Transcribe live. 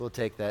We'll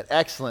take that.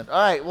 Excellent.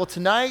 All right. Well,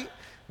 tonight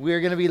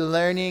we're going to be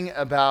learning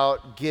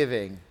about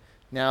giving.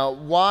 Now,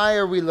 why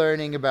are we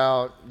learning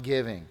about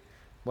giving?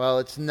 Well,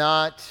 it's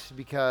not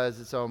because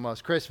it's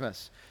almost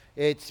Christmas.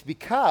 It's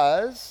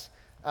because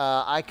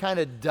I kind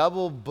of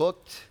double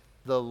booked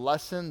the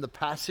lesson, the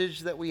passage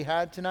that we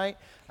had tonight.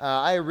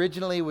 I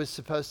originally was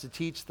supposed to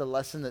teach the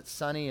lesson that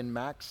Sonny and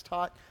Max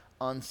taught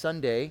on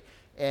Sunday,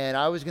 and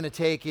I was going to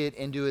take it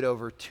and do it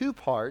over 2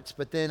 parts,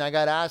 but then I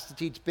got asked to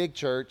teach Big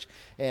Church,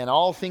 and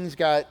all things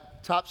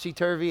got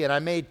topsy-turvy, and I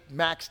made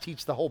Max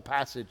teach the whole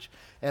passage,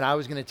 and I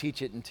was going to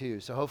teach it in 2.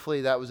 So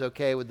hopefully that was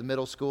okay with the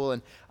middle school,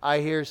 and I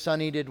hear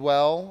Sonny did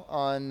well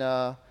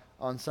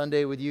on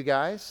Sunday with you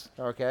guys.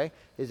 Okay.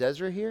 Is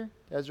Ezra here?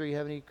 Ezra, you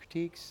have any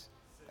critiques?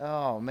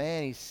 Oh,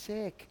 man, he's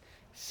sick.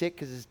 Sick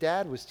because his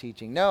dad was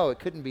teaching. No, it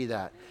couldn't be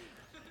that.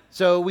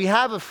 So we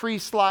have a free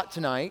slot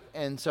tonight,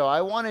 and so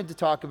I wanted to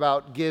talk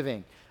about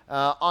giving.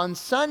 On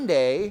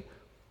Sunday,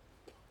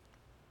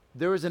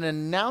 there was an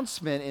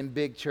announcement in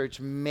Big Church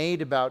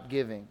made about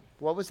giving.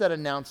 What was that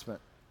announcement?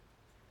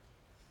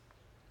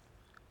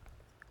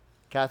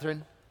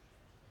 Catherine?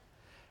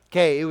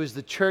 Okay, it was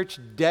the church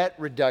debt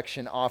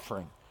reduction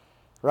offering,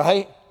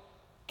 right?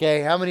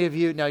 Okay, how many of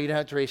you, no, you don't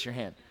have to raise your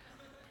hand.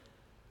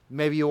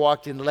 Maybe you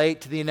walked in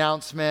late to the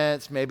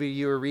announcements. Maybe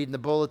you were reading the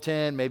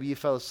bulletin. Maybe you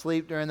fell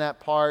asleep during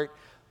that part.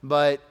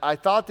 But I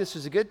thought this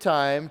was a good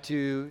time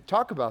to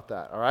talk about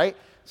that, all right?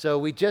 So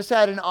we just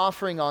had an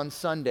offering on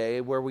Sunday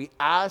where we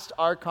asked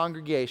our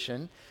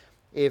congregation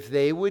if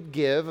they would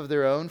give of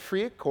their own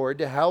free accord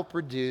to help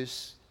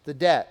reduce the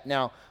debt.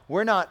 Now,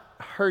 we're not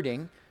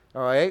hurting,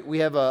 all right? We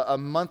have a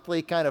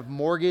monthly kind of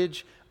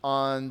mortgage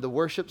on the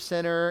worship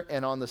center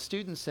and on the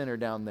student center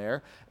down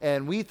there,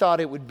 and we thought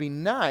it would be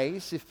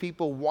nice if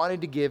people wanted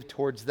to give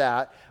towards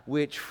that,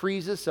 which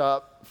frees us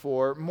up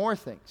for more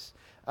things.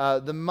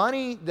 The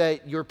money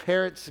that your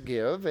parents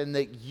give and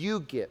that you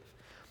give,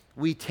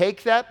 we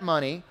take that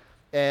money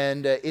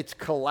and it's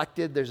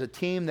collected. There's a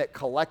team that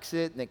collects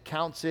it and that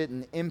counts it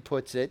and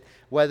inputs it,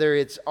 whether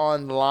it's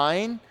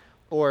online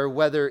or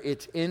whether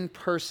it's in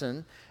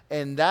person,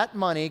 and that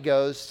money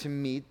goes to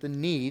meet the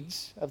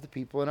needs of the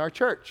people in our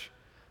church.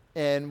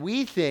 And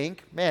we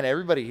think, man,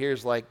 everybody here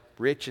is like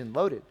rich and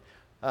loaded.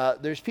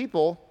 There's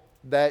people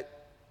that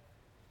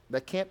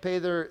can't pay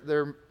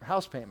their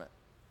house payment.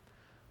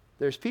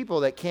 There's people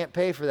that can't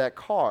pay for that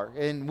car.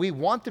 And we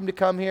want them to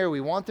come here.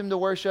 We want them to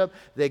worship.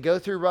 They go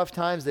through rough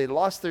times. They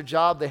lost their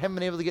job. They haven't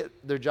been able to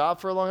get their job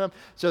for a long time.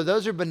 So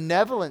those are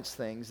benevolence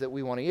things that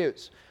we want to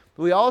use.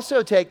 We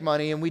also take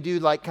money and we do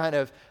like kind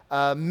of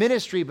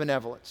ministry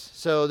benevolence.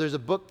 So there's a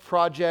book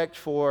project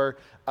for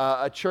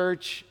a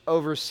church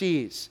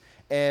overseas,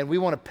 and we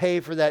want to pay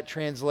for that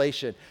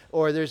translation.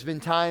 Or there's been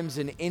times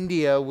in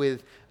India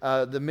with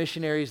the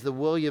missionaries, the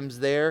Williams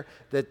there,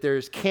 that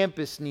there's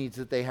campus needs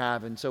that they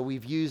have, and so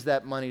we've used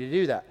that money to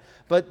do that.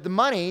 But the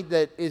money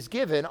that is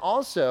given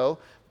also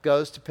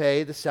goes to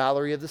pay the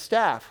salary of the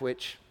staff,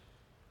 which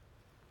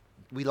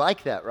we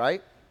like that,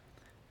 right?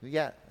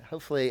 Yeah,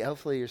 hopefully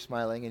you're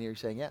smiling and you're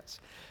saying yes.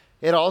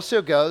 It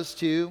also goes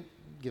to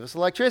give us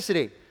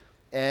electricity,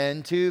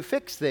 and to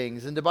fix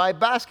things, and to buy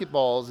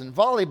basketballs and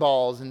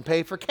volleyballs and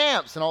pay for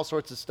camps and all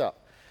sorts of stuff.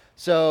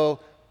 So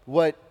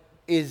what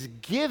is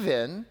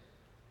given,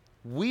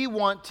 we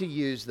want to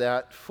use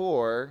that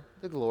for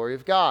the glory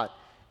of God.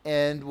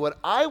 And what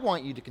I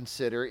want you to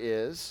consider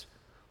is,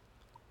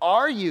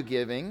 are you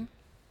giving?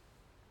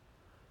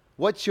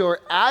 What's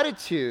your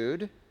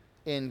attitude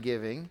in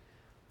giving?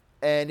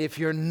 And if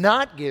you're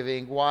not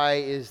giving, why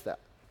is that?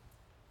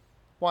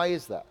 Why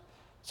is that?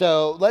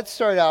 So let's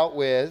start out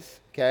with,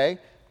 okay,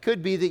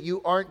 could be that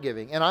you aren't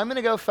giving. And I'm going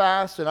to go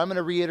fast, and I'm going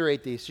to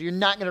reiterate these. So you're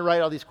not going to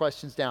write all these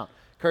questions down.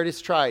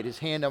 Curtis tried. His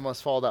hand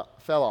almost fell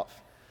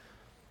off.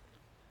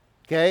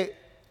 Okay?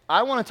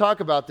 I want to talk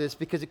about this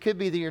because it could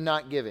be that you're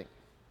not giving.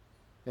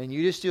 And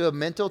you just do a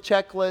mental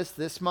checklist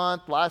this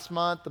month, last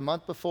month, the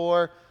month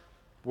before.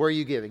 Were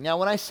you giving? Now,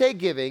 when I say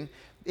giving,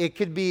 it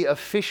could be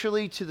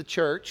officially to the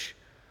church,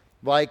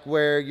 like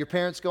where your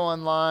parents go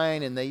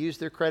online and they use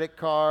their credit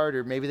card,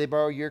 or maybe they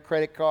borrow your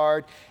credit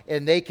card,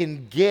 and they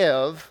can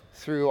give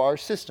through our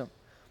system.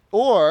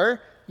 Or,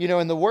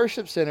 in the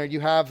worship center, you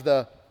have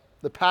the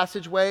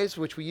passageways,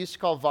 which we used to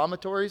call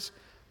vomitories,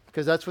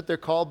 because that's what they're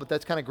called, but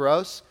that's kind of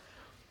gross.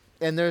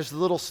 And there's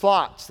little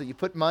slots that you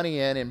put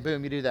money in, and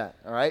boom, you do that,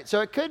 all right? So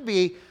it could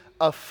be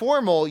a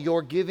formal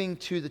you're giving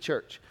to the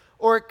church.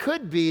 Or it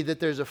could be that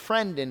there's a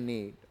friend in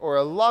need or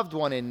a loved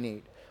one in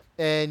need,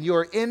 and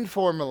you're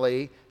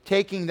informally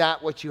taking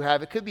that what you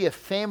have. It could be a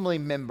family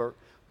member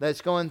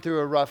that's going through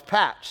a rough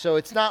patch. So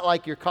it's not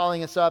like you're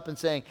calling us up and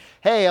saying,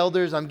 hey,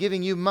 elders, I'm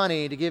giving you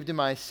money to give to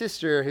my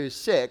sister who's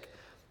sick.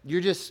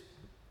 You're just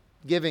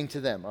giving to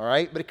them, all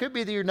right? But it could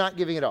be that you're not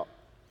giving at all.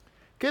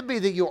 It could be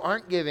that you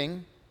aren't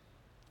giving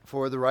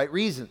for the right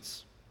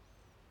reasons.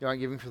 You aren't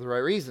giving for the right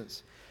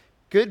reasons.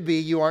 Could be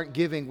you aren't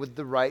giving with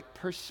the right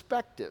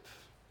perspective.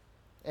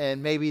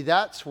 And maybe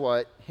that's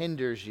what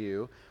hinders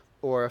you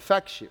or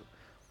affects you.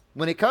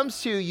 when it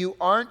comes to you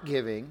aren't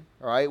giving,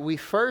 all right, we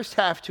first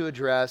have to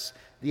address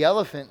the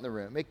elephant in the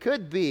room. It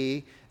could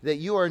be that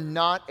you are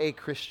not a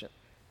Christian.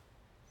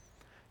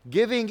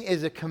 Giving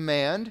is a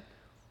command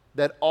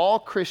that all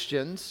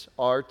Christians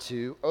are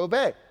to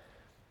obey.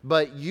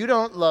 But you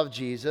don't love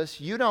Jesus,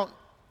 you don't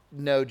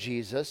know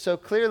Jesus, so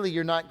clearly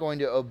you're not going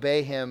to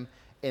obey him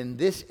in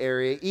this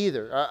area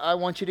either. I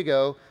want you to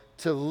go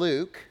to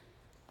Luke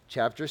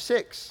chapter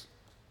 6.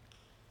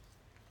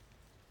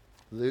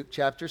 Luke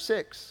chapter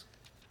 6.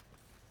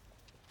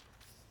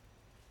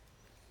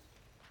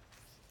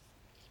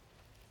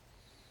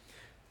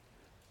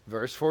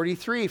 Verse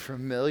 43,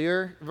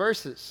 familiar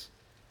verses.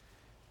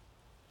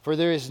 For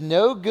there is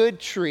no good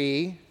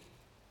tree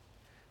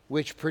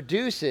which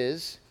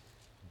produces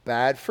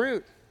bad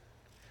fruit,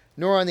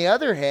 nor on the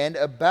other hand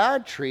a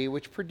bad tree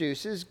which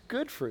produces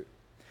good fruit.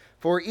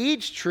 For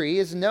each tree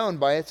is known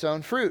by its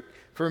own fruit.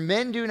 For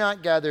men do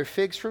not gather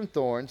figs from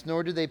thorns,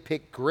 nor do they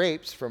pick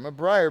grapes from a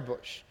briar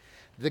bush.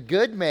 The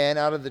good man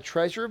out of the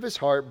treasure of his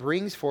heart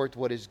brings forth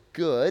what is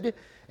good,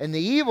 and the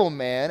evil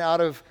man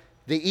out of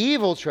the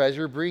evil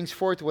treasure brings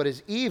forth what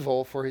is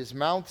evil, for his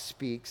mouth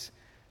speaks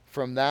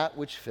from that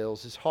which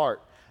fills his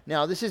heart.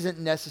 Now, this isn't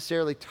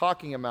necessarily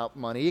talking about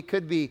money. It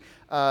could be,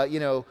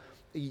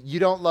 you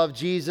don't love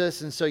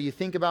Jesus, and so you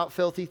think about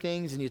filthy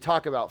things and you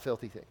talk about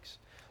filthy things.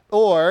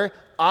 Or,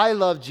 I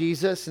love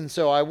Jesus, and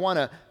so I want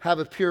to have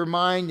a pure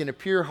mind and a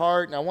pure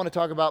heart, and I want to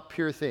talk about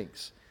pure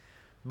things.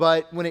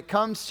 But when it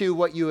comes to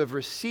what you have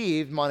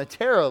received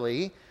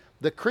monetarily,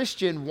 the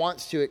Christian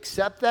wants to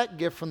accept that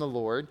gift from the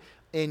Lord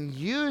and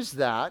use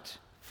that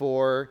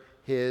for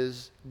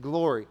his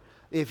glory.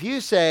 If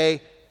you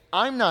say,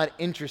 I'm not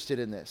interested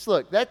in this.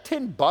 Look, that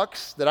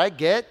 $10 that I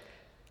get,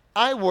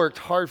 I worked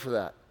hard for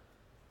that.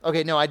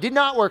 Okay, no, I did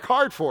not work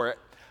hard for it,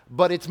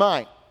 but it's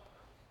mine.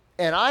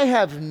 And I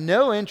have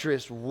no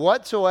interest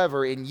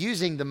whatsoever in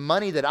using the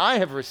money that I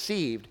have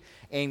received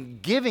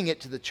and giving it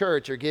to the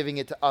church or giving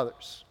it to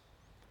others.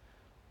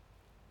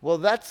 Well,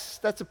 that's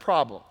a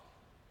problem.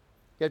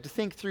 You have to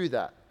think through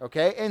that,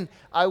 okay? And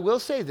I will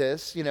say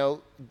this,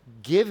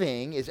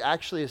 giving is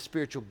actually a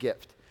spiritual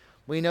gift.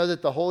 We know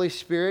that the Holy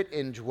Spirit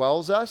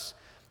indwells us,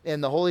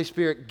 and the Holy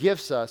Spirit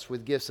gifts us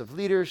with gifts of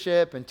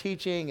leadership and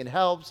teaching and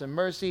helps and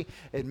mercy,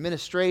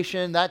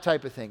 administration, that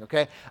type of thing,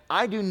 okay?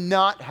 I do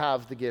not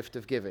have the gift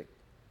of giving.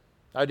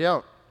 I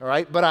don't, all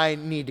right? But I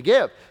need to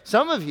give.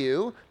 Some of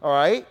you, all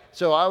right?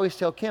 So I always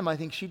tell Kim, I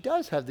think she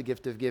does have the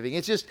gift of giving.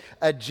 It's just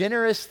a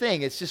generous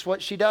thing. It's just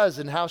what she does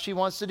and how she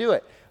wants to do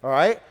it, all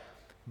right?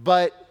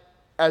 But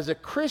as a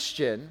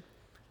Christian,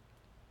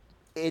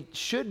 it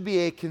should be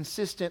a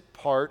consistent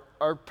part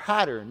or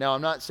pattern. Now,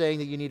 I'm not saying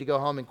that you need to go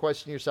home and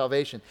question your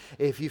salvation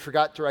if you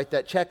forgot to write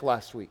that check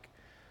last week.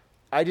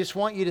 I just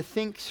want you to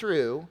think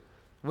through,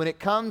 when it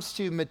comes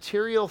to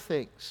material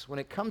things, when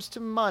it comes to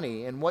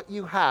money and what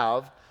you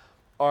have,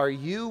 are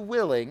you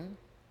willing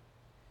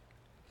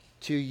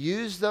to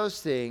use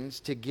those things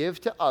to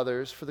give to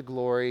others for the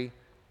glory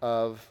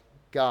of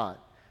God?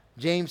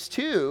 James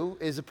 2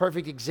 is a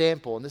perfect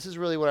example, and this is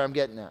really what I'm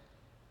getting at.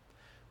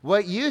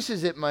 What use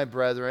is it, my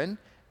brethren,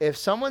 if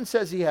someone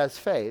says he has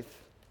faith,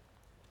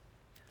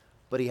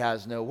 but he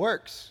has no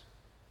works?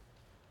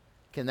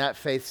 Can that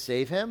faith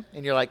save him?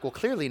 And you're like, well,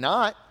 clearly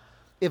not.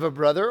 If a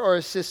brother or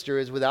a sister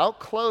is without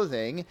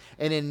clothing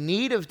and in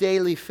need of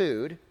daily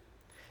food,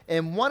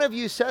 and one of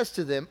you says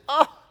to them,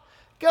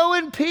 go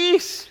in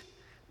peace,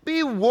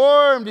 be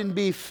warmed and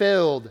be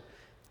filled,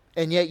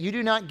 and yet you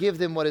do not give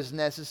them what is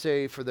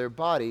necessary for their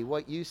body,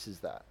 what use is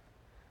that?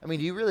 I mean,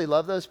 do you really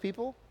love those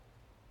people?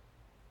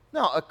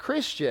 No, a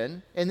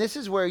Christian, and this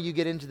is where you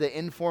get into the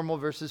informal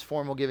versus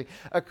formal giving.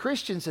 A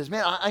Christian says,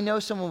 man, I know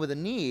someone with a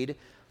need,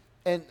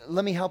 and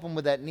let me help them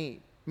with that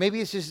need.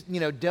 Maybe it's just,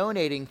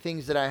 donating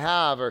things that I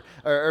have,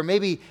 or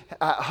maybe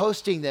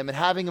hosting them and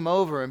having them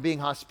over and being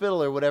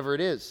hospitable or whatever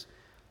it is.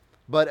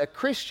 But a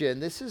Christian,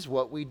 this is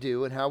what we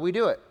do and how we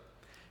do it.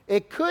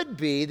 It could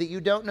be that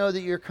you don't know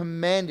that you're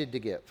commanded to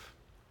give.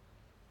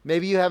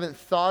 Maybe you haven't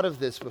thought of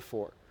this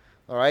before.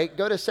 All right,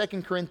 go to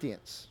 2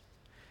 Corinthians.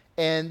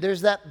 And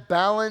there's that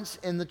balance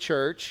in the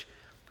church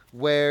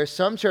where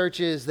some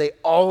churches, they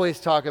always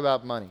talk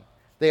about money.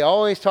 They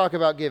always talk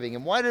about giving.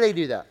 And why do they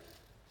do that?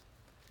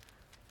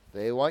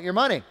 They want your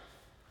money.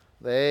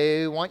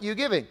 They want you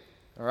giving.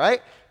 All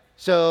right?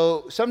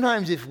 So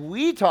sometimes if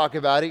we talk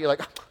about it, you're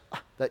like,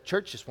 that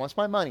church just wants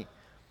my money.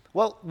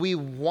 Well, we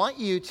want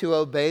you to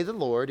obey the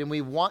Lord, and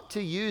we want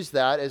to use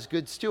that as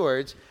good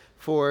stewards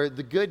for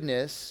the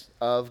goodness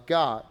of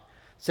God.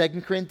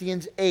 2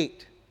 Corinthians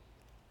 8.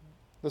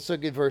 Let's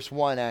look at verse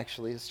 1,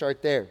 actually. Let's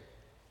start there.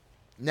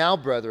 Now,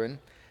 brethren,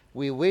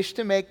 we wish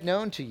to make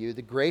known to you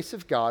the grace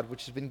of God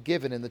which has been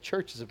given in the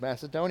churches of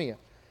Macedonia,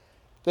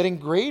 that in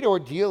great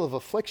ordeal of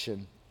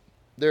affliction,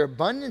 their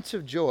abundance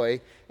of joy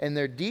and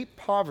their deep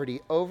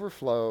poverty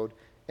overflowed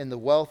in the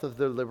wealth of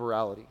their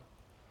liberality.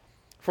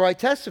 For I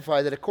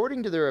testify that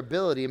according to their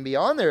ability and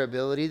beyond their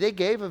ability, they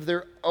gave of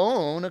their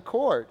own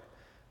accord,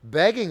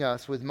 begging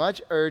us with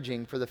much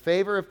urging for the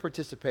favor of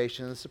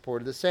participation in the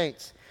support of the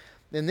saints.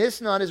 And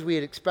this not as we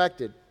had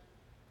expected,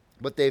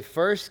 But they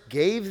first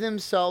gave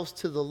themselves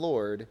to the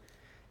Lord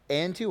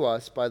and to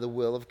us by the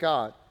will of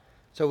God.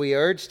 So we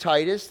urge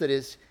Titus, that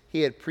is,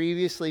 he had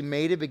previously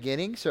made a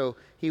beginning, so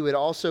he would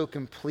also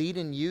complete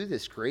in you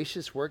this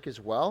gracious work as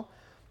well.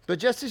 But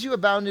just as you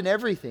abound in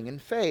everything, in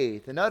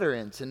faith, in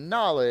utterance, in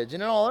knowledge,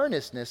 and in all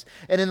earnestness,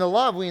 and in the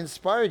love we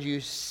inspired you,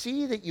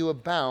 see that you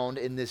abound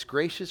in this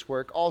gracious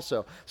work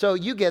also. So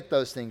you get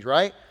those things,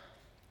 right?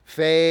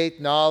 Faith,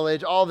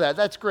 knowledge, all that.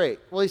 That's great.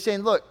 Well, he's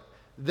saying, look,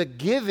 the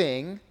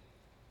giving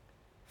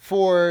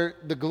for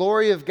the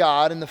glory of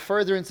God and the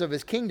furtherance of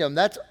his kingdom,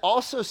 that's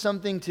also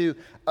something to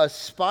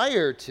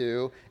aspire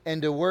to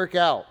and to work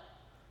out.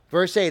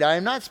 Verse 8, I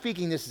am not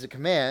speaking this as a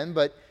command,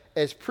 but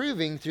as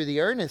proving through the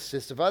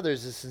earnestness of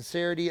others the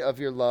sincerity of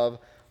your love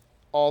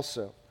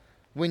also.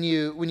 When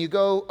you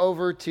go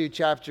over to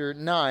chapter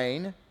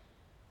 9,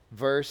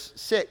 verse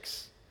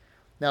 6,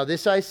 now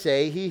this I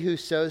say, he who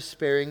sows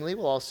sparingly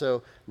will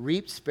also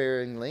reap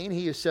sparingly, and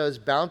he who sows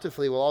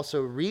bountifully will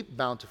also reap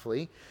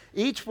bountifully.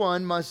 Each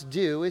one must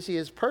do as he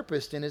has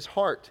purposed in his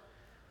heart,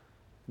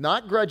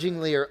 not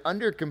grudgingly or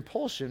under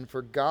compulsion,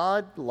 for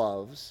God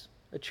loves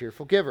a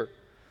cheerful giver.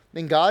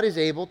 And God is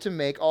able to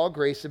make all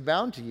grace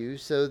abound to you,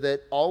 so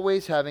that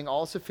always having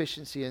all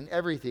sufficiency in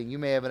everything, you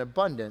may have an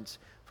abundance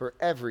for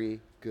every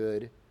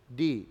good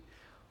deed.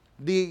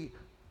 The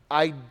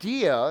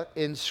idea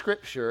in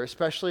Scripture,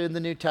 especially in the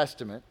New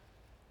Testament,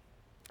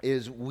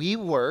 is we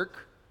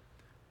work,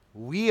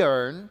 we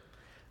earn,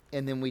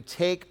 and then we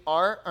take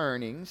our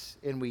earnings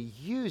and we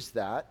use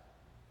that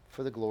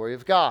for the glory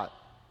of God.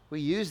 We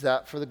use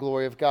that for the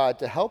glory of God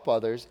to help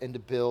others and to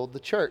build the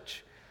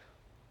church.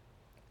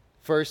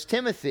 1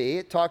 Timothy,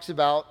 it talks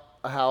about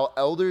how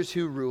elders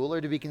who rule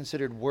are to be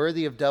considered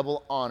worthy of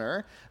double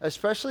honor,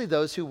 especially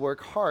those who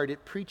work hard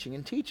at preaching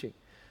and teaching.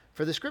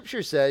 For the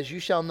Scripture says, you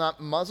shall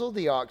not muzzle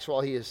the ox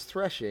while he is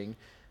threshing.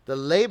 The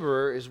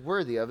laborer is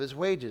worthy of his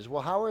wages.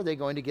 Well, how are they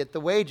going to get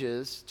the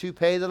wages to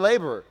pay the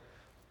laborer?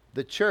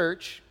 The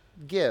church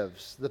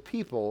gives. The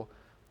people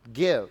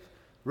give.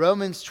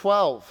 Romans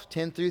 12,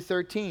 10 through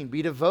 13.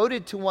 Be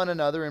devoted to one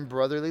another in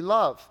brotherly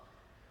love.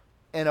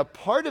 And a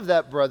part of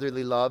that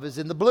brotherly love is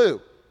in the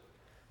blue,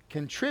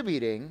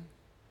 contributing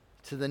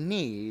to the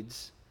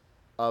needs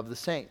of the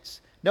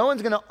saints. No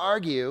one's going to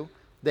argue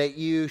that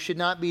you should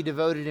not be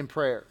devoted in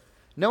prayer.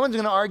 No one's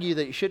going to argue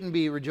that you shouldn't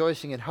be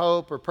rejoicing in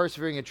hope or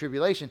persevering in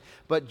tribulation.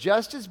 But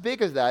just as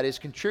big as that is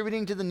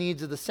contributing to the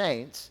needs of the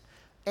saints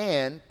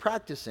and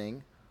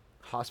practicing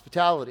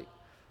hospitality.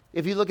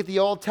 If you look at the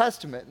Old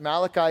Testament,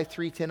 Malachi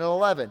 3:10 and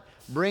 11,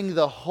 bring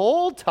the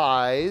whole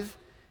tithe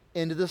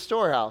into the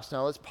storehouse.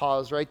 Now let's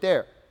pause right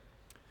there.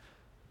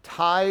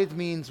 Tithe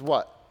means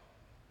what?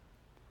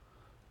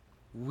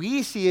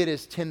 We see it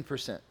as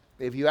 10%.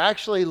 If you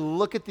actually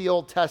look at the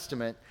Old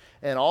Testament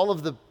and all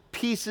of the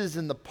pieces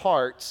and the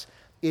parts,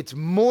 it's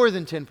more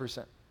than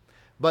 10%.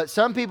 But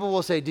some people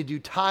will say, did you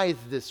tithe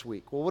this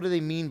week? Well, what do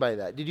they mean by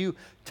that? Did you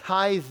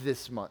tithe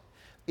this month?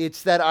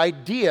 It's that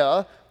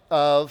idea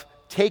of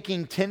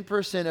taking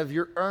 10% of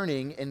your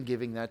earning and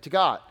giving that to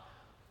God.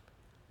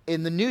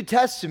 In the New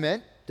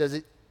Testament, does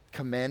it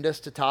command us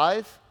to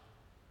tithe?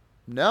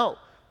 No.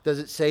 Does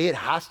it say it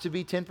has to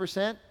be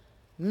 10%?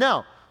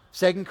 No.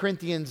 2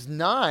 Corinthians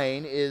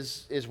 9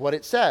 is what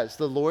it says.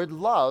 The Lord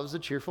loves a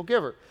cheerful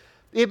giver.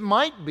 It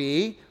might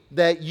be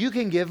that you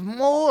can give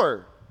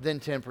more than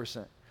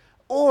 10%.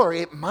 Or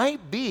it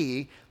might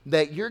be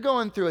that you're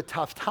going through a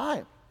tough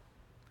time.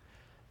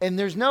 And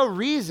there's no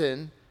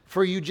reason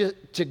for you just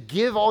to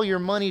give all your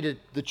money to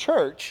the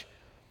church,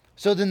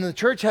 so then the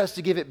church has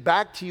to give it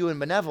back to you in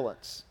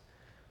benevolence.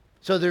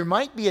 So there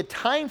might be a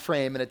time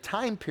frame and a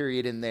time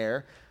period in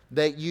there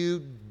that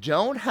you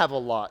don't have a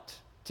lot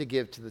to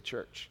give to the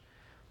church.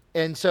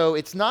 And so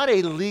it's not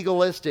a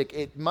legalistic,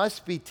 it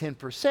must be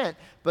 10%,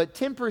 but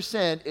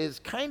 10% is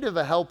kind of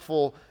a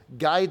helpful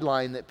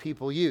guideline that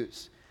people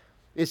use.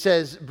 It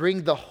says,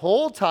 bring the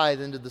whole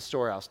tithe into the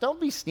storehouse. Don't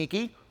be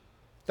sneaky.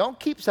 Don't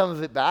keep some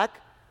of it back,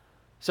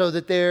 so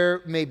that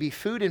there may be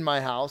food in my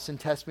house, and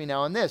test me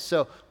now in this.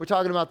 So we're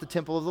talking about the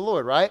temple of the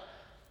Lord, right?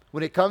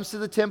 When it comes to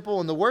the temple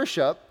and the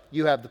worship,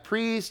 you have the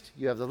priest,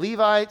 you have the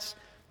Levites,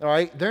 all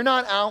right? They're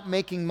not out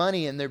making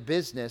money in their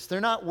business.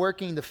 They're not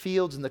working the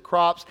fields and the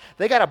crops.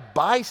 They got to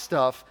buy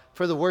stuff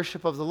for the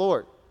worship of the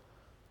Lord.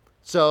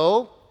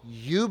 So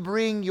you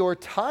bring your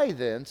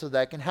tithe in so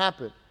that can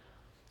happen.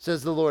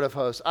 Says the Lord of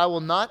hosts, I will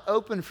not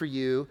open for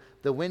you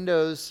the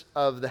windows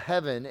of the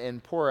heaven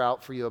and pour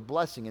out for you a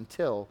blessing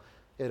until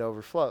it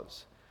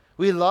overflows.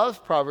 We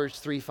love Proverbs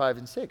 3, 5,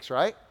 and 6,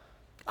 right?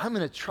 I'm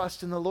going to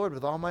trust in the Lord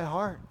with all my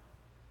heart.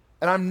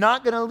 And I'm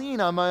not going to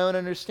lean on my own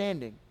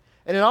understanding.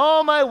 And in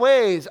all my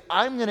ways,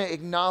 I'm going to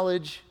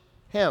acknowledge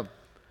Him.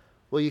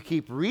 Well, you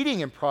keep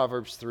reading in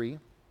Proverbs 3,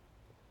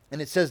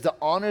 and it says to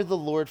honor the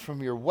Lord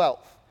from your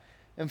wealth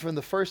and from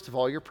the first of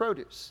all your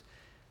produce.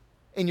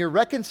 And you're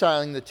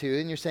reconciling the two,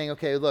 and you're saying,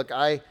 okay, look,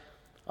 I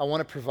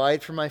want to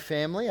provide for my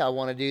family. I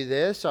want to do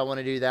this. I want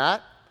to do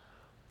that.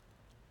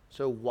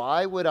 So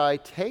why would I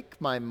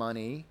take my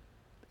money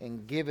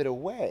and give it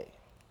away?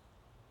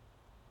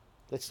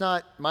 That's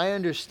not my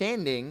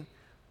understanding.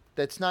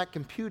 That's not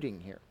computing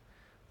here.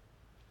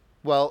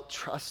 Well,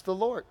 trust the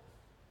Lord.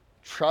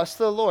 Trust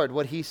the Lord.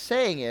 What he's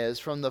saying is,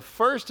 from the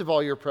first of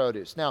all your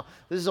produce. Now,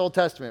 this is Old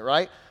Testament,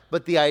 right?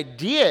 But the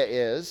idea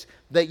is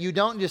that you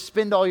don't just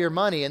spend all your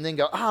money and then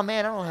go, oh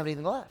man, I don't have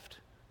anything left.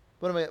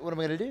 What am I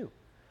going to do?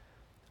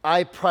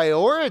 I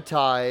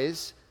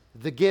prioritize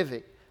the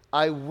giving.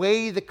 I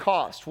weigh the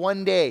cost.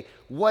 One day,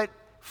 what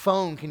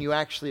phone can you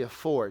actually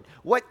afford?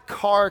 What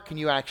car can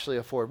you actually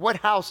afford? What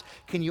house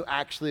can you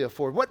actually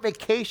afford? What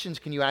vacations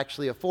can you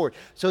actually afford?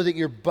 So that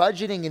you're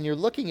budgeting and you're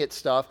looking at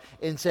stuff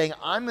and saying,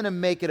 I'm going to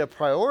make it a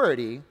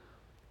priority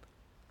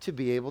to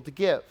be able to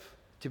give,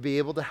 to be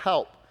able to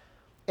help.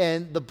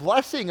 And the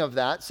blessing of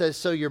that says,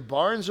 so your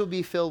barns will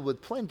be filled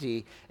with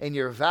plenty and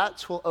your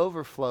vats will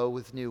overflow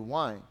with new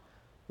wine.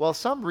 Well,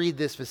 some read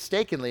this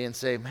mistakenly and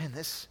say, man,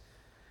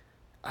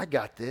 I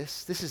got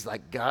this. This is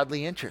like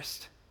godly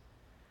interest.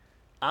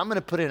 I'm going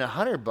to put in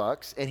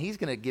 $100 and he's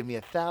going to give me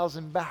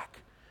 1,000 back.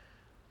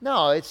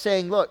 No, it's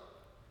saying, look,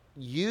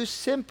 you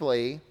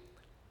simply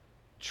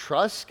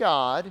trust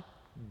God,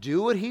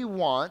 do what he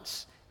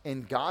wants,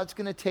 and God's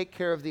going to take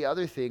care of the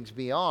other things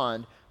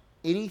beyond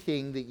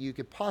anything that you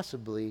could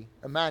possibly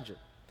imagine.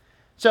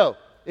 So,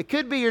 it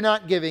could be you're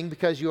not giving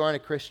because you aren't a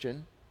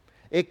Christian.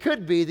 It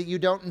could be that you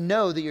don't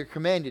know that you're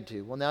commanded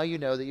to. Well, now you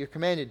know that you're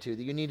commanded to,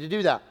 that you need to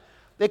do that.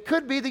 It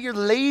could be that you're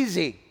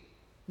lazy.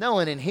 No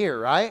one in here,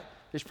 right?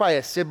 There's probably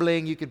a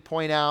sibling you could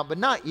point out, but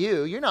not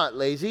you. You're not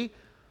lazy.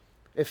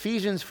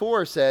 Ephesians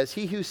 4 says,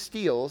 he who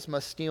steals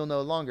must steal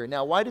no longer.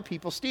 Now, why do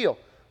people steal?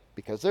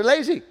 Because they're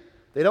lazy.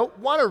 They don't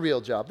want a real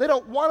job. They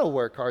don't want to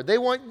work hard. They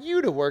want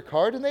you to work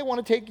hard, and they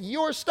want to take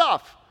your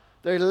stuff.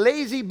 They're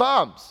lazy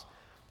bums.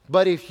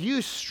 But if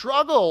you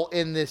struggle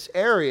in this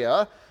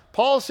area,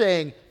 Paul's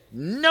saying,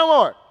 no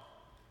more.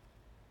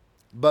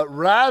 But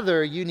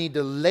rather, you need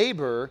to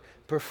labor,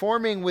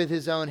 performing with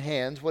his own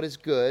hands what is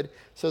good,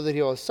 so that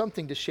he'll have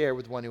something to share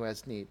with one who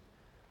has need.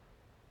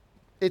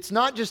 It's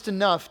not just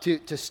enough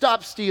to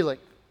stop stealing.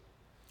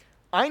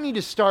 I need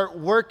to start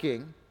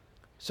working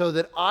so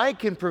that I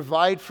can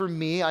provide for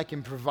me, I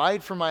can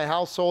provide for my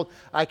household,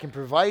 I can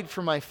provide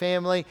for my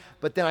family,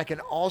 but then I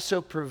can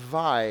also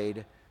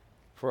provide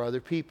for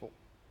other people.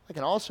 I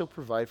can also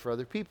provide for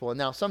other people. And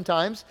now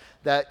sometimes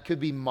that could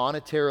be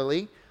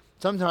monetarily.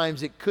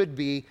 Sometimes it could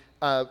be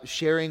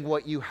sharing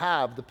what you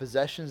have, the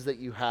possessions that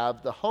you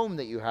have, the home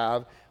that you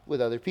have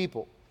with other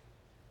people.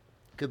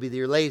 Could be that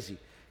you're lazy.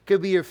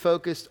 Could be you're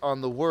focused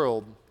on the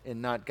world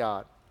and not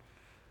God.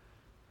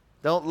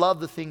 Don't love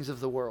the things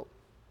of the world.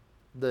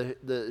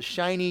 The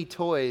shiny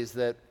toys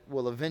that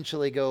will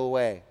eventually go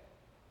away.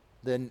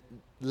 The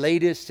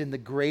latest and the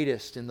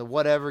greatest and the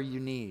whatever you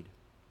need.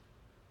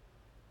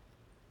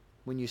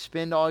 When you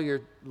spend all your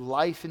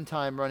life and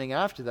time running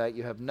after that,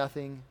 you have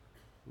nothing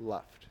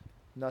left.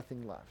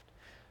 Nothing left.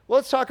 Well,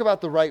 let's talk about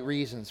the right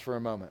reasons for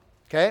a moment,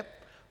 okay?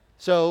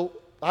 So,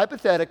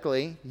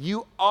 hypothetically,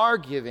 you are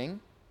giving,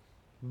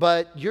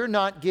 but you're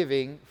not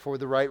giving for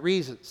the right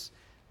reasons.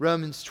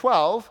 Romans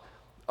 12,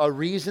 a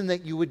reason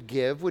that you would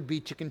give would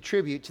be to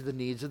contribute to the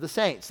needs of the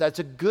saints. That's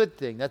a good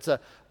thing. That's a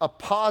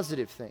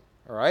positive thing,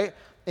 all right?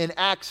 In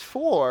Acts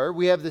 4,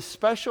 we have this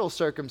special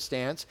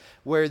circumstance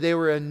where they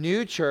were a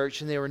new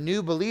church and they were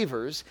new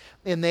believers,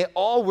 and they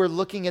all were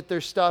looking at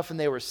their stuff and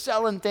they were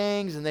selling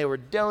things and they were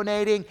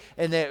donating,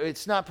 and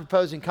it's not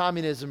proposing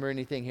communism or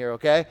anything here,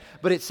 okay?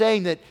 But it's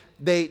saying that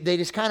they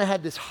just kind of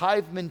had this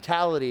hive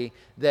mentality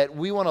that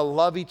we want to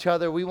love each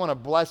other, we want to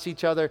bless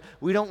each other,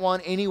 we don't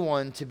want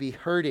anyone to be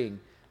hurting,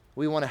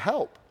 we want to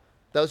help.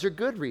 Those are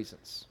good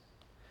reasons.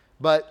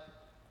 But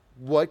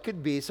what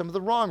could be some of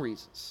the wrong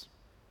reasons?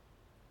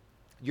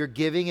 You're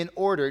giving in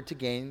order to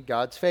gain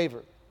God's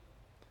favor.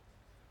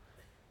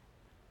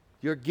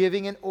 You're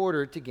giving in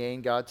order to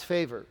gain God's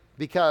favor.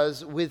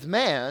 Because with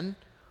man,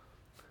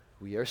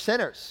 we are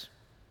sinners.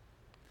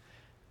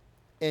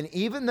 And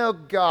even though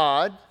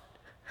God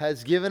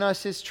has given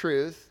us his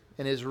truth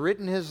and has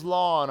written his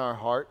law on our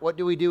heart, what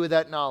do we do with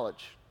that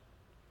knowledge?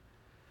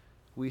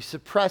 We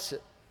suppress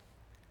it.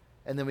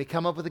 And then we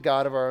come up with a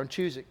God of our own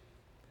choosing.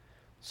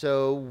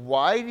 So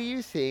why do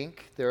you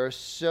think there are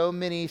so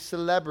many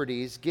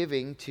celebrities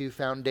giving to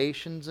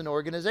foundations and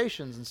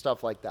organizations and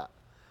stuff like that?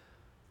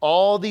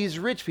 All these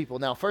rich people.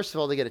 Now, first of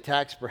all, they get a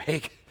tax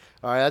break.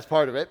 All right, that's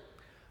part of it.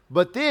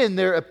 But then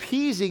they're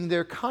appeasing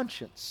their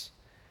conscience.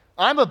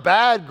 I'm a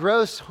bad,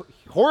 gross,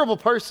 horrible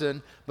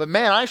person, but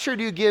man, I sure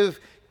do give,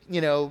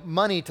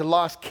 money to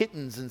lost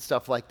kittens and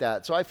stuff like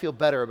that, so I feel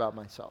better about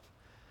myself.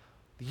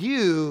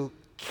 You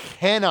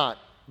cannot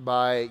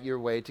buy your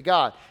way to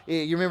God.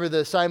 You remember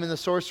the Simon the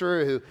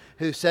sorcerer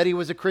who said he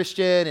was a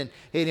Christian and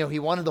he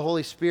wanted the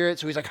Holy Spirit,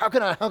 so he's like, how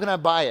can I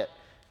buy it?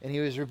 And he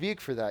was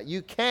rebuked for that.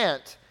 You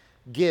can't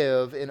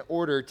give in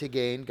order to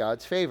gain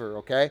God's favor,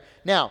 okay?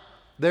 Now,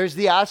 there's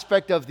the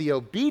aspect of the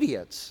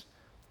obedience.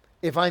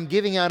 If I'm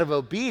giving out of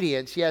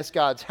obedience, yes,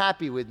 God's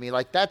happy with me.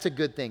 Like, that's a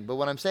good thing. But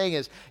what I'm saying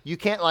is, you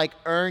can't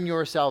earn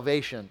your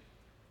salvation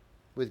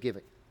with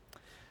giving.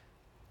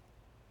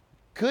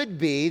 Could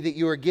be that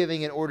you are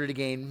giving in order to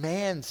gain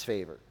man's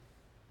favor.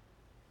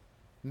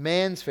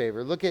 man's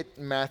favor. Look at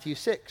Matthew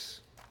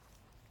 6.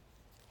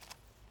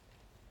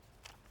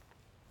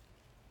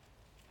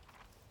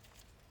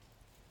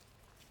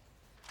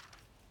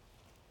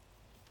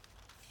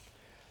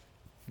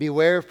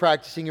 Beware of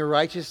practicing your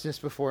righteousness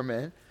before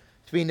men,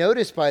 to be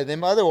noticed by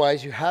them,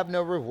 otherwise you have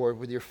no reward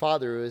with your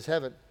Father who is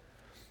heaven.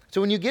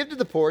 So when you give to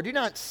the poor, do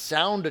not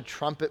sound a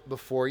trumpet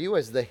before you,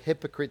 as the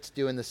hypocrites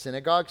do in the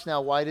synagogues. Now,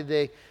 why did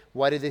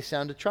they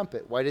sound a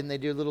trumpet? Why didn't they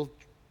do a little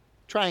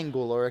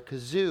triangle or a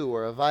kazoo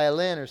or a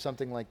violin or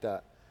something like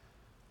that?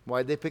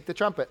 Why did they pick the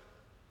trumpet?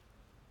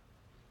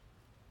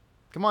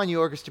 Come on, you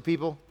orchestra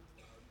people.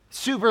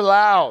 Super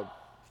loud.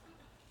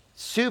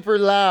 Super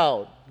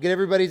loud. Get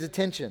everybody's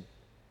attention.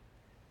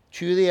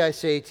 Truly I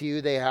say to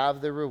you, they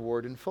have their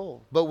reward in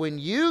full. But when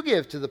you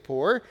give to the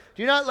poor,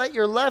 do not let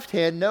your left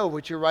hand know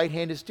what your right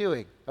hand is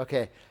doing.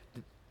 Okay,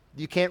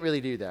 you can't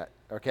really do that,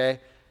 okay?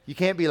 You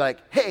can't be like,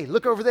 hey,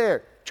 look over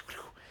there.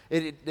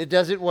 It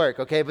doesn't work,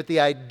 okay? But the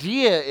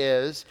idea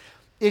is,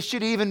 it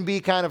should even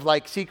be kind of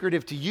like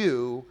secretive to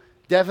you,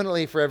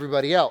 definitely for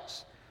everybody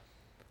else.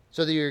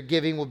 So that your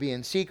giving will be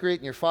in secret,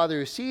 and your Father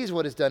who sees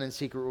what is done in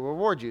secret will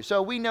reward you.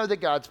 So we know that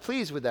God's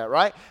pleased with that,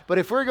 right? But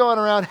if we're going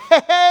around,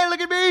 hey,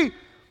 look at me.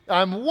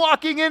 I'm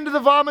walking into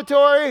the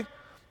vomitory.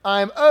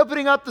 I'm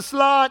opening up the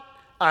slot.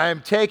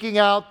 I'm taking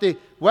out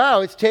wow,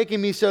 it's taking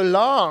me so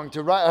long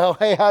to write. Oh,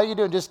 hey, how you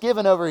doing? Just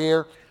giving over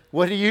here.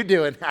 What are you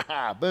doing?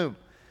 Boom.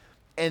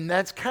 And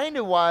that's kind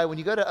of why when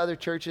you go to other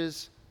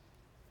churches,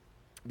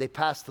 they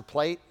pass the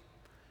plate.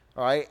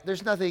 All right?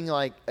 There's nothing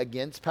like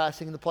against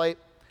passing the plate,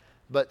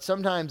 but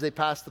sometimes they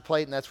pass the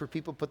plate, and that's where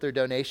people put their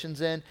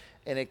donations in.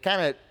 And it's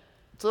a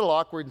little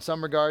awkward in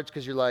some regards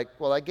because you're like,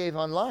 well, I gave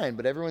online,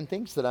 but everyone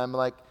thinks that I'm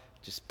like,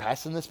 just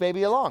passing this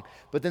baby along.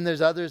 But then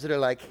there's others that are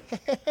like,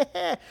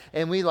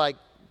 and we like,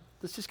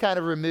 let's just kind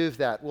of remove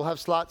that. We'll have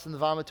slots in the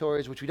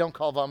vomitories, which we don't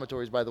call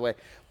vomitories, by the way,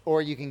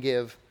 or you can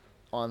give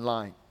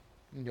online.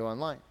 You can go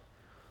online.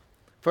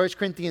 1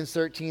 Corinthians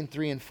 13,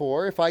 3 and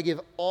 4, if I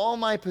give all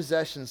my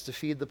possessions to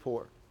feed the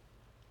poor,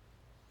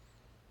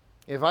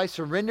 if I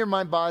surrender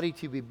my body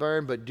to be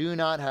burned but do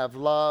not have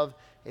love,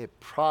 it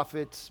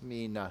profits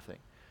me nothing.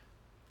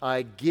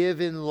 I give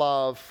in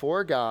love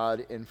for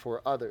God and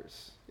for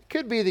others.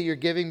 Could be that you're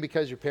giving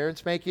because your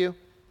parents make you.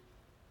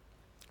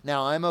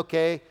 Now, I'm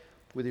okay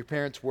with your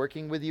parents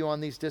working with you on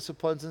these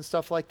disciplines and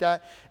stuff like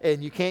that.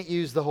 And you can't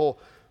use the whole,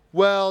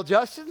 well,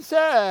 Justin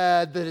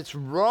said that it's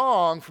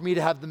wrong for me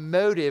to have the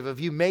motive of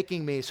you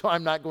making me, so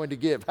I'm not going to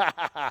give.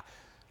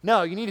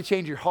 No, you need to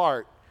change your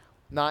heart,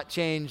 not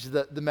change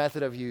the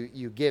method of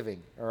you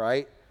giving, all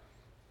right?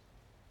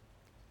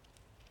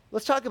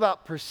 Let's talk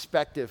about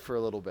perspective for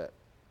a little bit.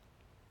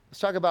 Let's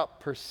talk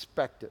about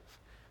perspective.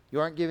 You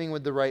aren't giving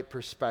with the right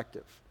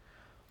perspective.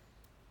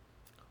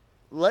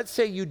 Let's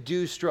say you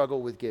do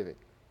struggle with giving.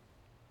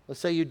 Let's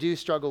say you do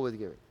struggle with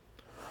giving.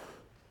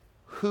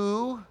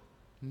 Who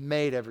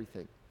made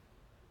everything?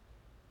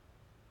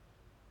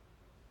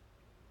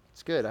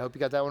 It's good. I hope you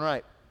got that one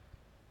right.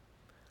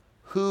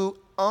 Who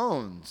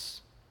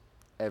owns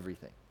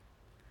everything?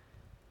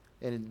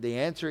 And the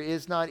answer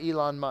is not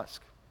Elon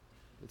Musk.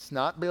 It's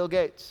not Bill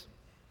Gates.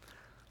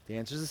 The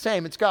answer is the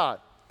same. It's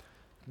God.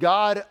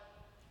 God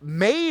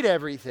made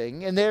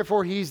everything, and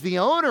therefore he's the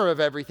owner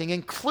of everything,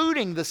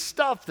 including the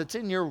stuff that's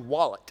in your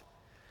wallet,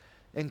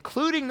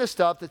 including the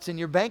stuff that's in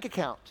your bank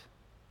account.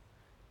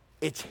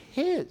 It's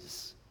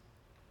his.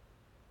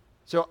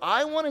 So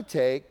I want to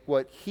take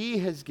what he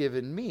has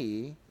given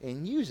me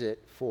and use it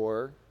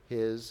for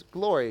his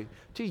glory,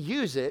 to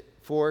use it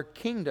for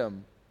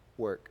kingdom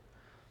work.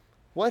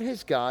 What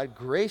has God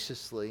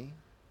graciously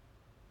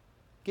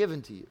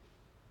given to you?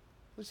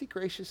 What has he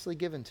graciously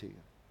given to you?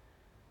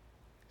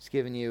 He's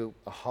given you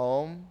a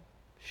home,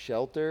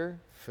 shelter,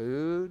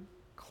 food,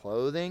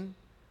 clothing.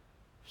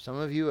 For some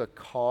of you, a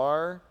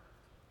car.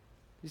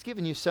 He's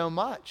given you so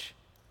much.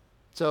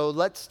 So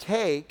let's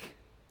take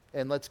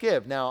and let's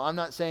give. Now, I'm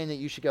not saying that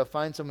you should go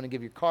find someone and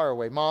give your car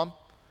away. Mom,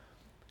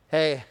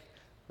 hey,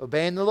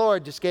 obeying the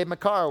Lord, just gave my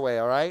car away,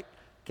 all right?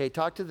 Okay,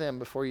 talk to them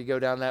before you go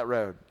down that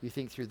road. You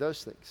think through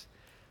those things.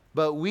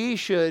 But we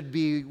should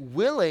be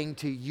willing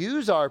to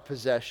use our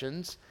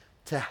possessions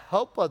to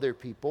help other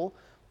people,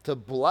 to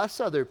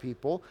bless other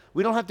people.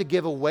 We don't have to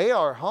give away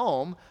our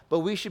home, but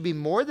we should be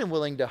more than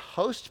willing to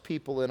host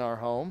people in our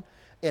home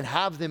and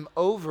have them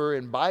over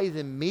and buy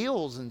them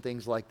meals and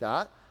things like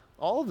that.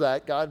 All of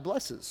that God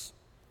blesses.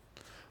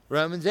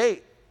 Romans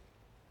 8.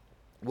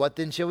 What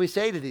then shall we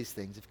say to these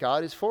things? If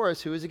God is for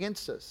us, who is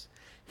against us?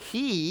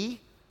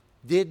 He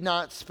did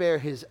not spare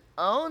his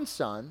own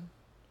son,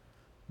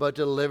 but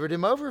delivered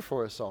him over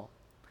for us all.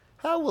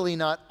 How will he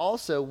not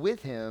also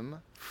with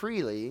him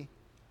freely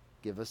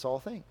give us all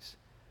things?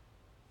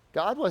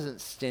 God wasn't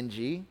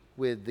stingy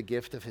with the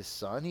gift of his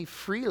son. He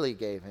freely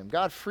gave him.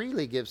 God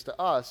freely gives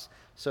to us,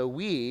 so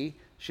we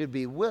should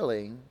be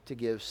willing to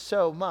give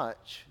so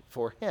much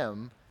for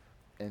him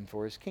and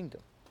for his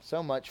kingdom.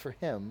 So much for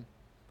him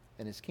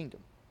and his kingdom.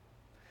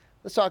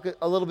 Let's talk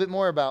a little bit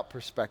more about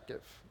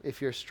perspective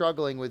if you're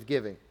struggling with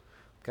giving.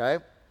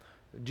 Okay?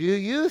 Do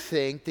you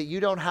think that you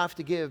don't have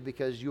to give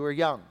because you are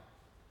young?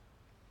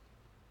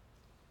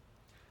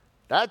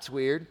 That's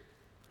weird.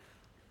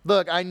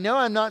 Look, I know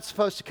I'm not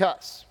supposed to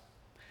cuss,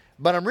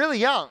 but I'm really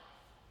young.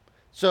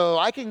 So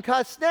I can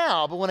cuss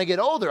now, but when I get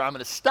older, I'm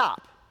going to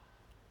stop.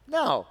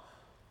 No.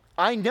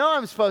 I know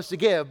I'm supposed to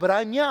give, but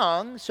I'm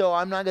young, so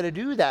I'm not going to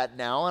do that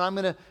now, and I'm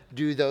going to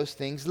do those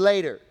things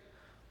later.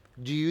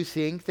 Do you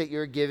think that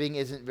your giving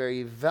isn't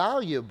very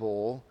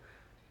valuable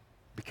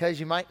because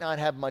you might not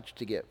have much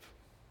to give?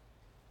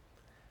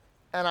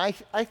 And I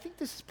think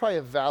this is probably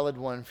a valid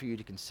one for you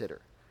to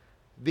consider.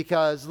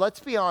 Because let's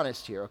be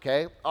honest here,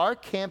 okay? Our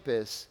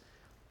campus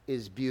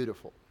is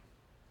beautiful.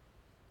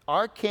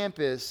 Our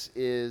campus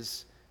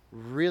is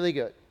really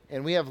good.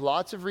 And we have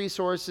lots of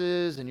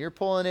resources, and you're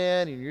pulling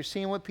in, and you're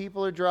seeing what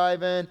people are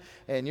driving,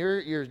 and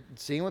you're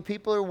seeing what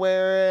people are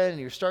wearing, and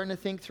you're starting to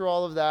think through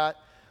all of that.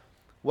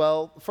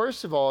 Well,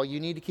 first of all, you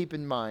need to keep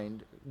in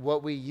mind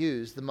what we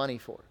use the money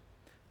for.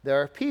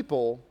 There are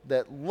people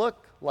that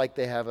look like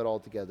they have it all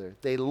together.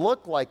 They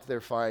look like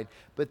they're fine,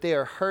 but they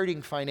are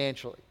hurting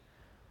financially.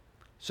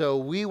 So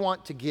we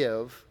want to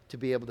give to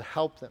be able to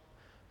help them.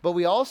 But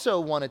we also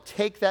want to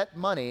take that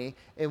money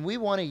and we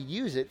want to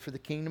use it for the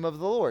kingdom of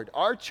the Lord.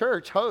 Our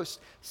church hosts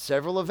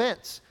several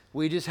events.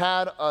 We just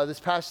had, this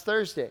past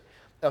Thursday,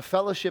 a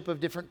fellowship of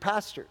different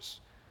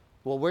pastors.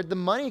 Well, where'd the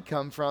money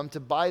come from to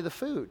buy the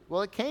food?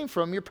 Well, it came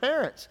from your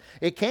parents.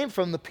 It came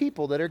from the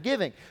people that are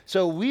giving.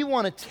 So we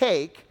want to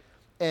take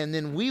and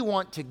then we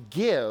want to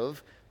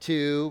give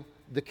to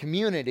the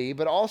community,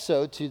 but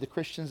also to the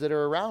Christians that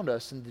are around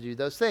us and to do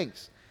those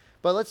things.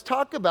 But let's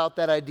talk about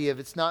that idea of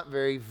it's not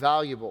very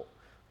valuable.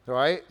 All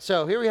right?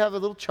 So here we have a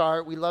little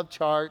chart. We love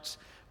charts.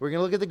 We're going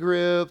to look at the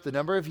group, the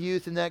number of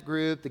youth in that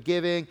group, the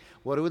giving.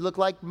 What do we look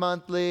like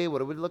monthly? What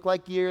do we look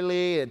like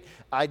yearly? And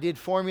I did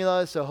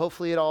formulas, so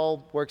hopefully it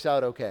all works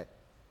out okay.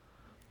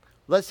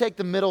 Let's take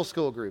the middle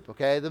school group,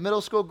 okay? The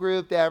middle school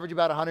group, they average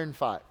about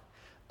 105.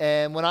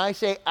 And when I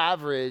say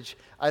average,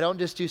 I don't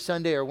just do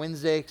Sunday or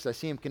Wednesday because I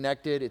see them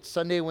connected. It's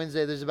Sunday,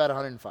 Wednesday, there's about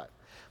 105.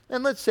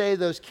 And let's say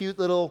those cute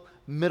little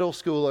middle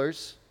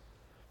schoolers,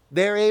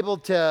 they're able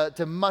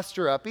to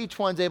muster up, each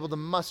one's able to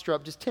muster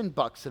up just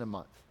 $10 in a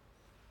month.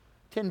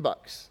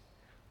 $10.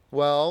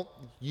 Well,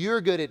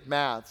 you're good at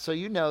math, so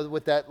you know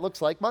what that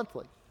looks like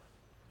monthly.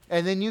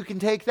 And then you can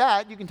take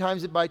that, you can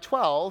times it by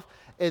 12,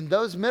 and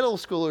those middle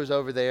schoolers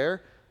over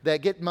there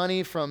that get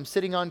money from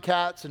sitting on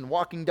cats and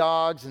walking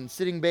dogs and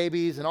sitting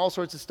babies and all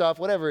sorts of stuff,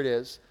 whatever it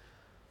is,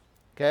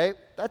 okay,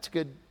 it's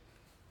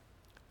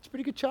a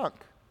pretty good chunk.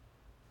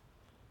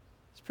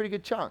 Pretty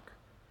good chunk.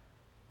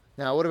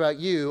 Now, what about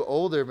you,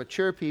 older,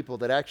 mature people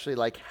that actually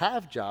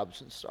have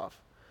jobs and stuff?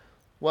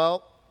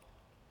 Well,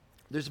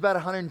 there's about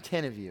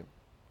 110 of you,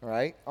 all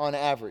right, on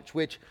average,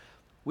 which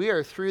we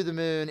are through the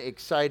moon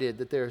excited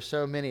that there are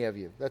so many of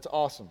you. That's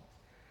awesome.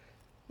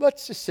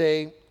 Let's just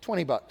say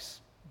 $20.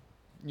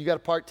 You got a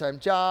part-time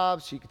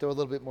job, so you can throw a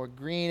little bit more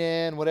green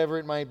in, whatever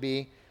it might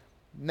be.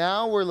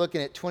 Now we're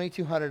looking at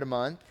 $2,200 a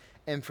month,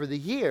 and for the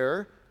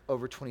year,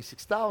 over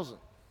 $26,000.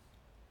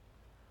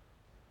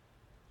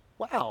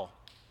 Wow.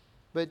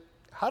 But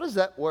how does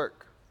that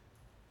work?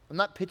 I'm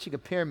not pitching a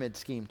pyramid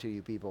scheme to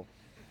you people.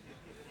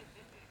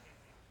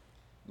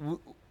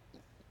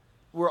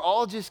 We're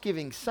all just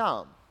giving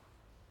some.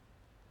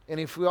 And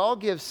if we all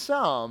give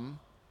some,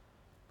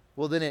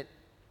 well, then it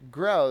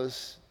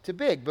grows to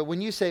big. But when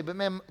you say, but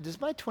man,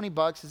 does my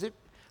 $20, is it,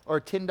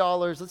 or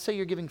 $10, let's say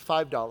you're giving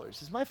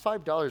 $5. Is my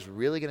 $5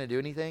 really going to do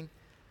anything?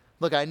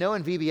 Look, I know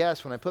in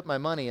VBS when I put my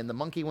money and the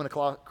monkey went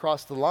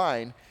across the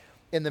line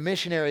and the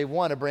missionary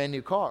won a brand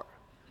new car.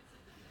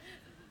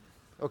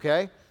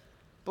 Okay?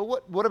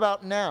 But what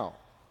about now?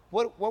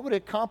 What would it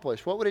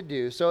accomplish? What would it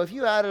do? So if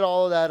you added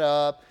all of that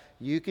up,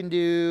 you can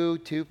do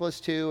 2 plus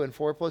 2 and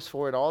 4 plus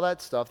 4 and all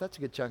that stuff. That's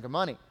a good chunk of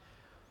money.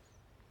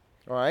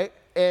 All right?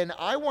 And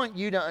I want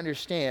you to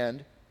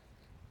understand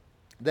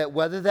that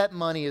whether that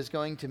money is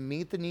going to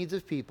meet the needs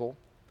of people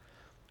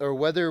or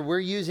whether we're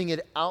using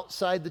it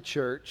outside the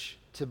church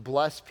to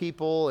bless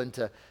people and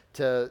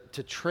to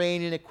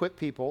train and equip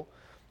people,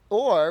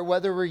 or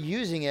whether we're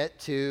using it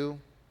to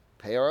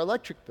pay our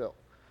electric bill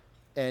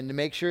and to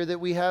make sure that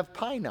we have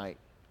pie night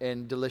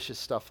and delicious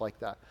stuff like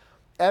that.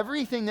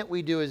 Everything that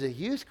we do as a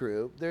youth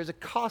group, there's a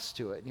cost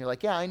to it. And you're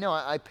like, yeah, I know,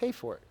 I pay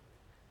for it.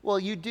 Well,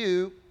 you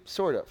do,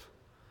 sort of.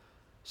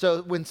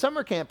 So when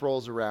summer camp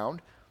rolls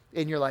around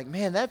and you're like,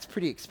 man, that's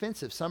pretty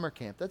expensive, summer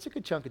camp. That's a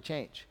good chunk of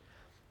change.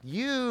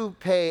 You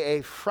pay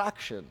a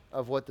fraction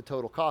of what the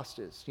total cost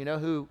is. You know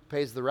who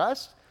pays the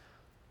rest?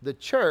 The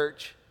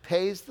church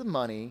pays the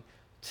money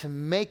to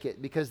make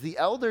it, because the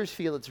elders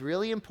feel it's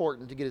really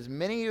important to get as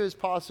many of you as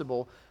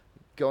possible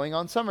going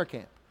on summer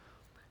camp.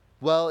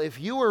 Well, if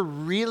you were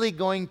really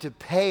going to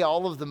pay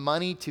all of the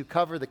money to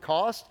cover the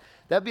cost,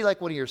 that'd be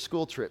like one of your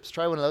school trips.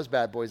 Try one of those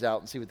bad boys out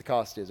and see what the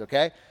cost is,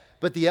 okay?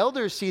 But the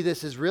elders see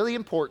this as really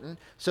important,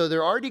 so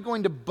they're already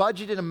going to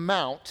budget an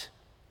amount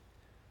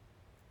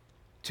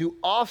to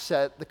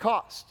offset the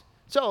cost.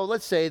 So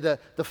let's say the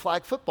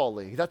flag football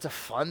league. That's a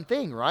fun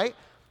thing, right?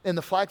 In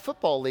the flag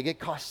football league, it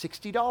costs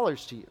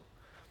 $60 to you.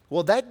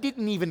 Well, that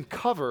didn't even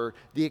cover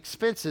the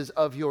expenses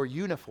of your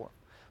uniform.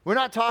 We're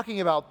not talking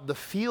about the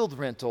field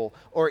rental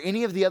or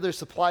any of the other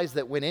supplies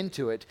that went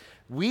into it.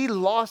 We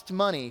lost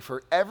money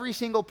for every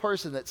single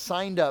person that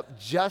signed up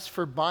just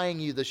for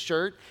buying you the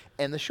shirt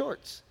and the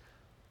shorts.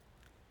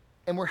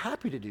 And we're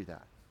happy to do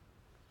that.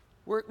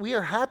 We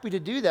are happy to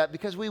do that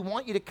because we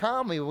want you to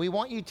come, we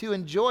want you to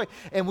enjoy,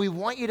 and we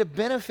want you to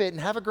benefit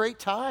and have a great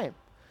time.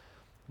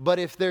 But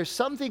if there's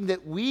something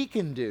that we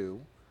can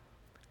do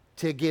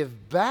to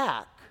give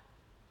back,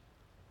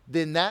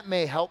 then that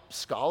may help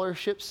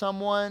scholarship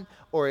someone,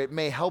 or it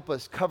may help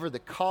us cover the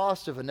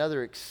cost of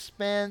another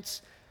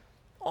expense,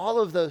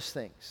 all of those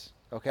things,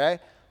 okay?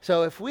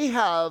 So if we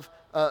have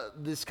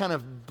this kind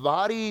of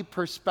body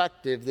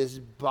perspective, this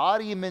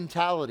body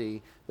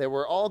mentality that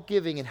we're all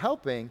giving and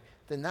helping,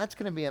 then that's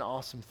going to be an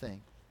awesome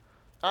thing.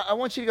 I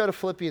want you to go to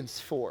Philippians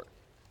 4.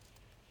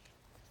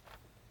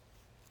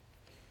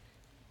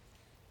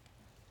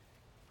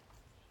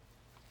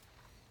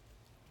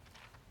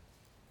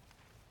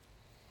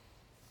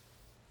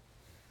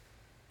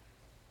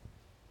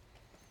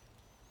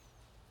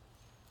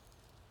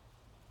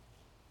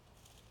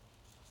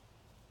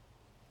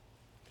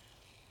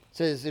 It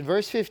says in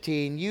verse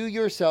 15, "You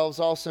yourselves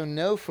also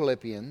know,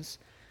 Philippians,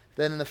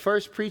 that in the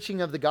first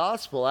preaching of the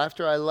gospel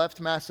after I left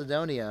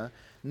Macedonia,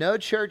 no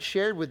church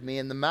shared with me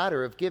in the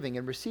matter of giving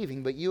and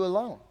receiving, but you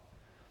alone.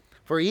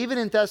 For even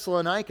in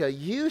Thessalonica,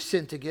 you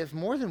sent to give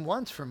more than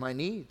once for my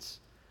needs."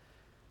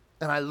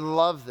 And I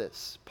love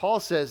this. Paul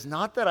says,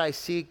 "Not that I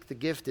seek the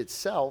gift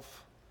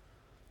itself,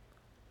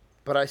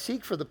 but I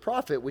seek for the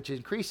profit which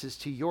increases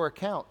to your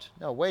account."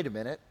 No, wait a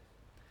minute.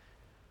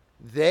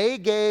 They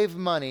gave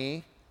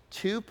money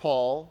to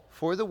Paul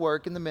for the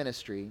work in the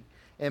ministry,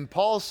 and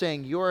Paul's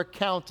saying your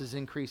account is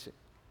increasing.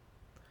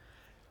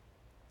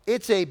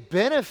 It's a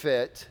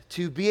benefit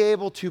to be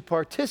able to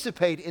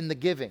participate in the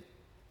giving.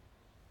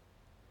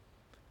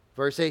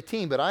 Verse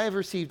 18, "But I have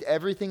received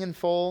everything in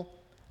full,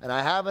 and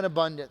I have an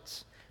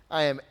abundance.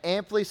 I am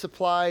amply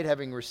supplied,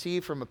 having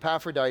received from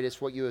Epaphroditus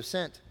what you have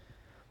sent,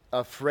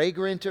 a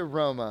fragrant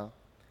aroma,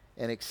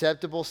 an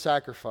acceptable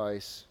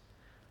sacrifice,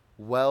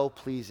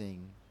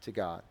 well-pleasing to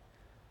God."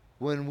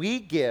 When we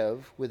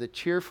give with a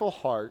cheerful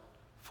heart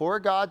for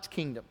God's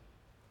kingdom,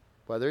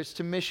 whether it's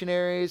to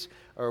missionaries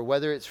or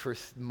whether it's for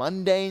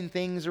mundane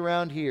things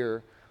around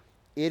here,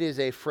 it is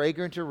a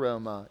fragrant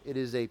aroma. It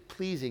is a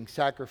pleasing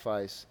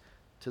sacrifice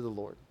to the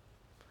Lord.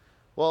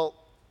 Well,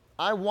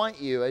 I want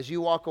you, as you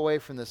walk away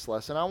from this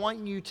lesson, I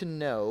want you to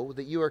know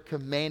that you are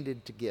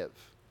commanded to give.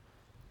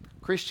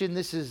 Christian,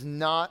 this is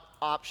not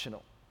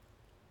optional.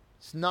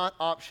 It's not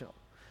optional.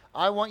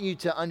 I want you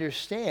to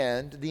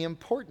understand the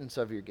importance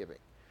of your giving.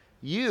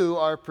 You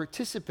are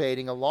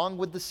participating along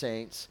with the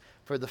saints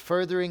for the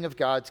furthering of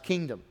God's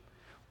kingdom,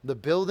 the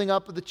building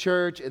up of the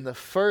church and the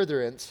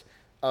furtherance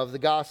of the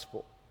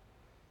gospel.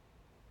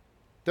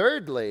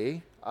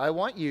 Thirdly, I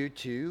want you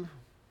to,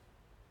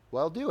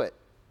 do it.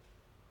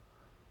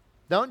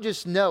 Don't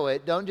just know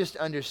it, don't just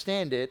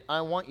understand it, I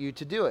want you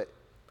to do it.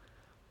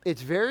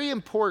 It's very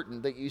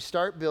important that you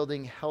start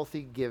building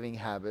healthy giving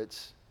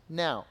habits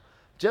now.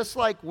 Just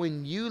like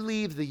when you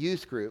leave the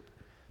youth group,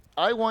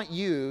 I want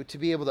you to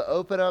be able to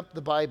open up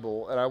the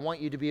Bible, and I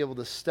want you to be able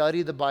to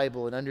study the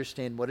Bible and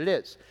understand what it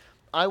is.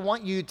 I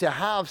want you to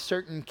have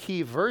certain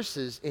key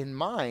verses in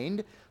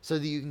mind so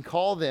that you can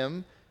call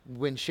them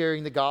when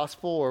sharing the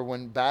gospel or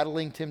when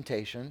battling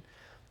temptation.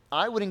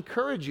 I would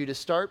encourage you to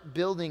start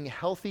building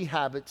healthy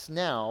habits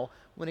now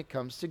when it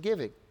comes to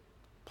giving.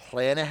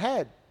 Plan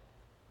ahead.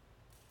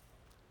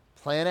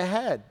 Plan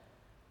ahead.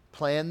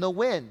 Plan the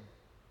when,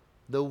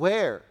 the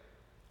where,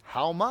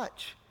 how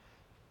much.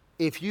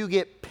 If you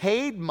get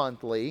paid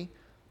monthly,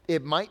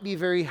 it might be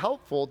very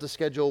helpful to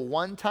schedule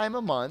one time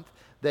a month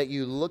that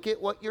you look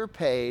at what you're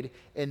paid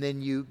and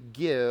then you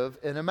give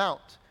an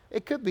amount.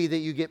 It could be that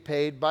you get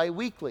paid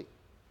bi-weekly.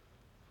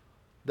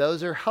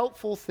 Those are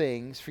helpful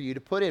things for you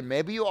to put in.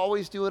 Maybe you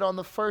always do it on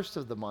the first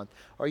of the month,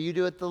 or you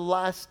do it the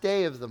last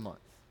day of the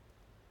month.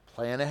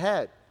 Plan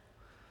ahead.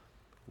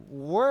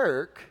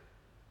 Work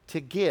to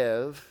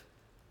give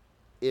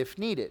if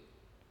needed.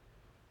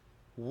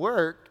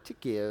 Work to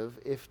give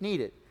if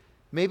needed.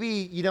 Maybe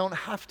you don't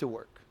have to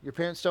work. Your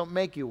parents don't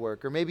make you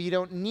work, or maybe you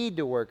don't need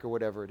to work, or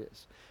whatever it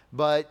is.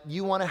 But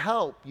you want to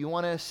help, you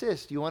want to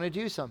assist, you want to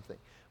do something.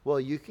 Well,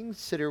 you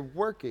consider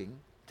working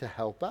to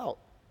help out.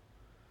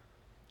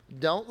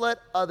 Don't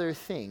let other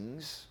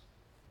things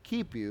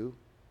keep you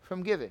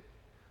from giving.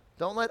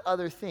 Don't let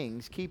other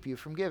things keep you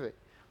from giving.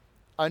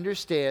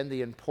 Understand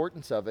the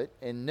importance of it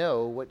and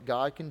know what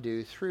God can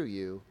do through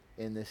you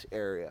in this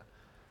area.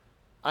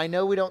 I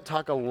know we don't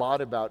talk a lot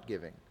about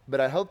giving,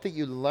 but I hope that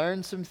you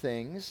learn some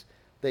things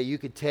that you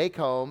could take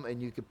home and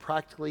you could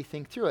practically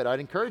think through it. I'd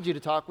encourage you to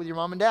talk with your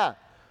mom and dad.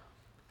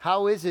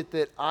 How is it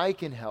that I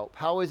can help?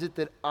 How is it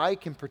that I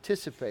can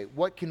participate?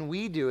 What can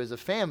we do as a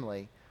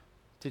family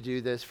to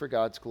do this for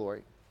God's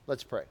glory?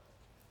 Let's pray.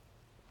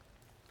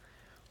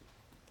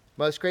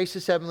 Most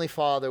gracious Heavenly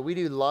Father, we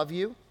do love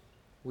you.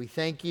 We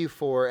thank you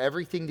for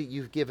everything that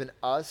you've given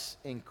us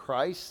in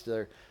Christ,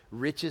 the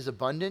riches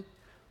abundant.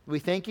 We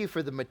thank you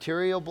for the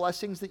material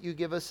blessings that you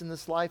give us in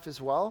this life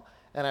as well.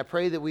 And I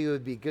pray that we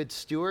would be good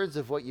stewards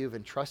of what you've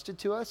entrusted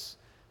to us,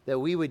 that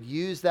we would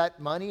use that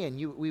money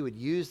and we would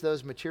use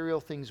those material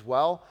things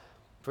well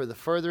for the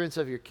furtherance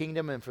of your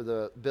kingdom and for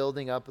the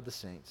building up of the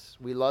saints.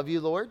 We love you,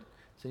 Lord.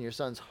 It's in your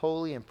Son's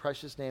holy and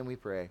precious name we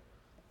pray.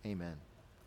 Amen.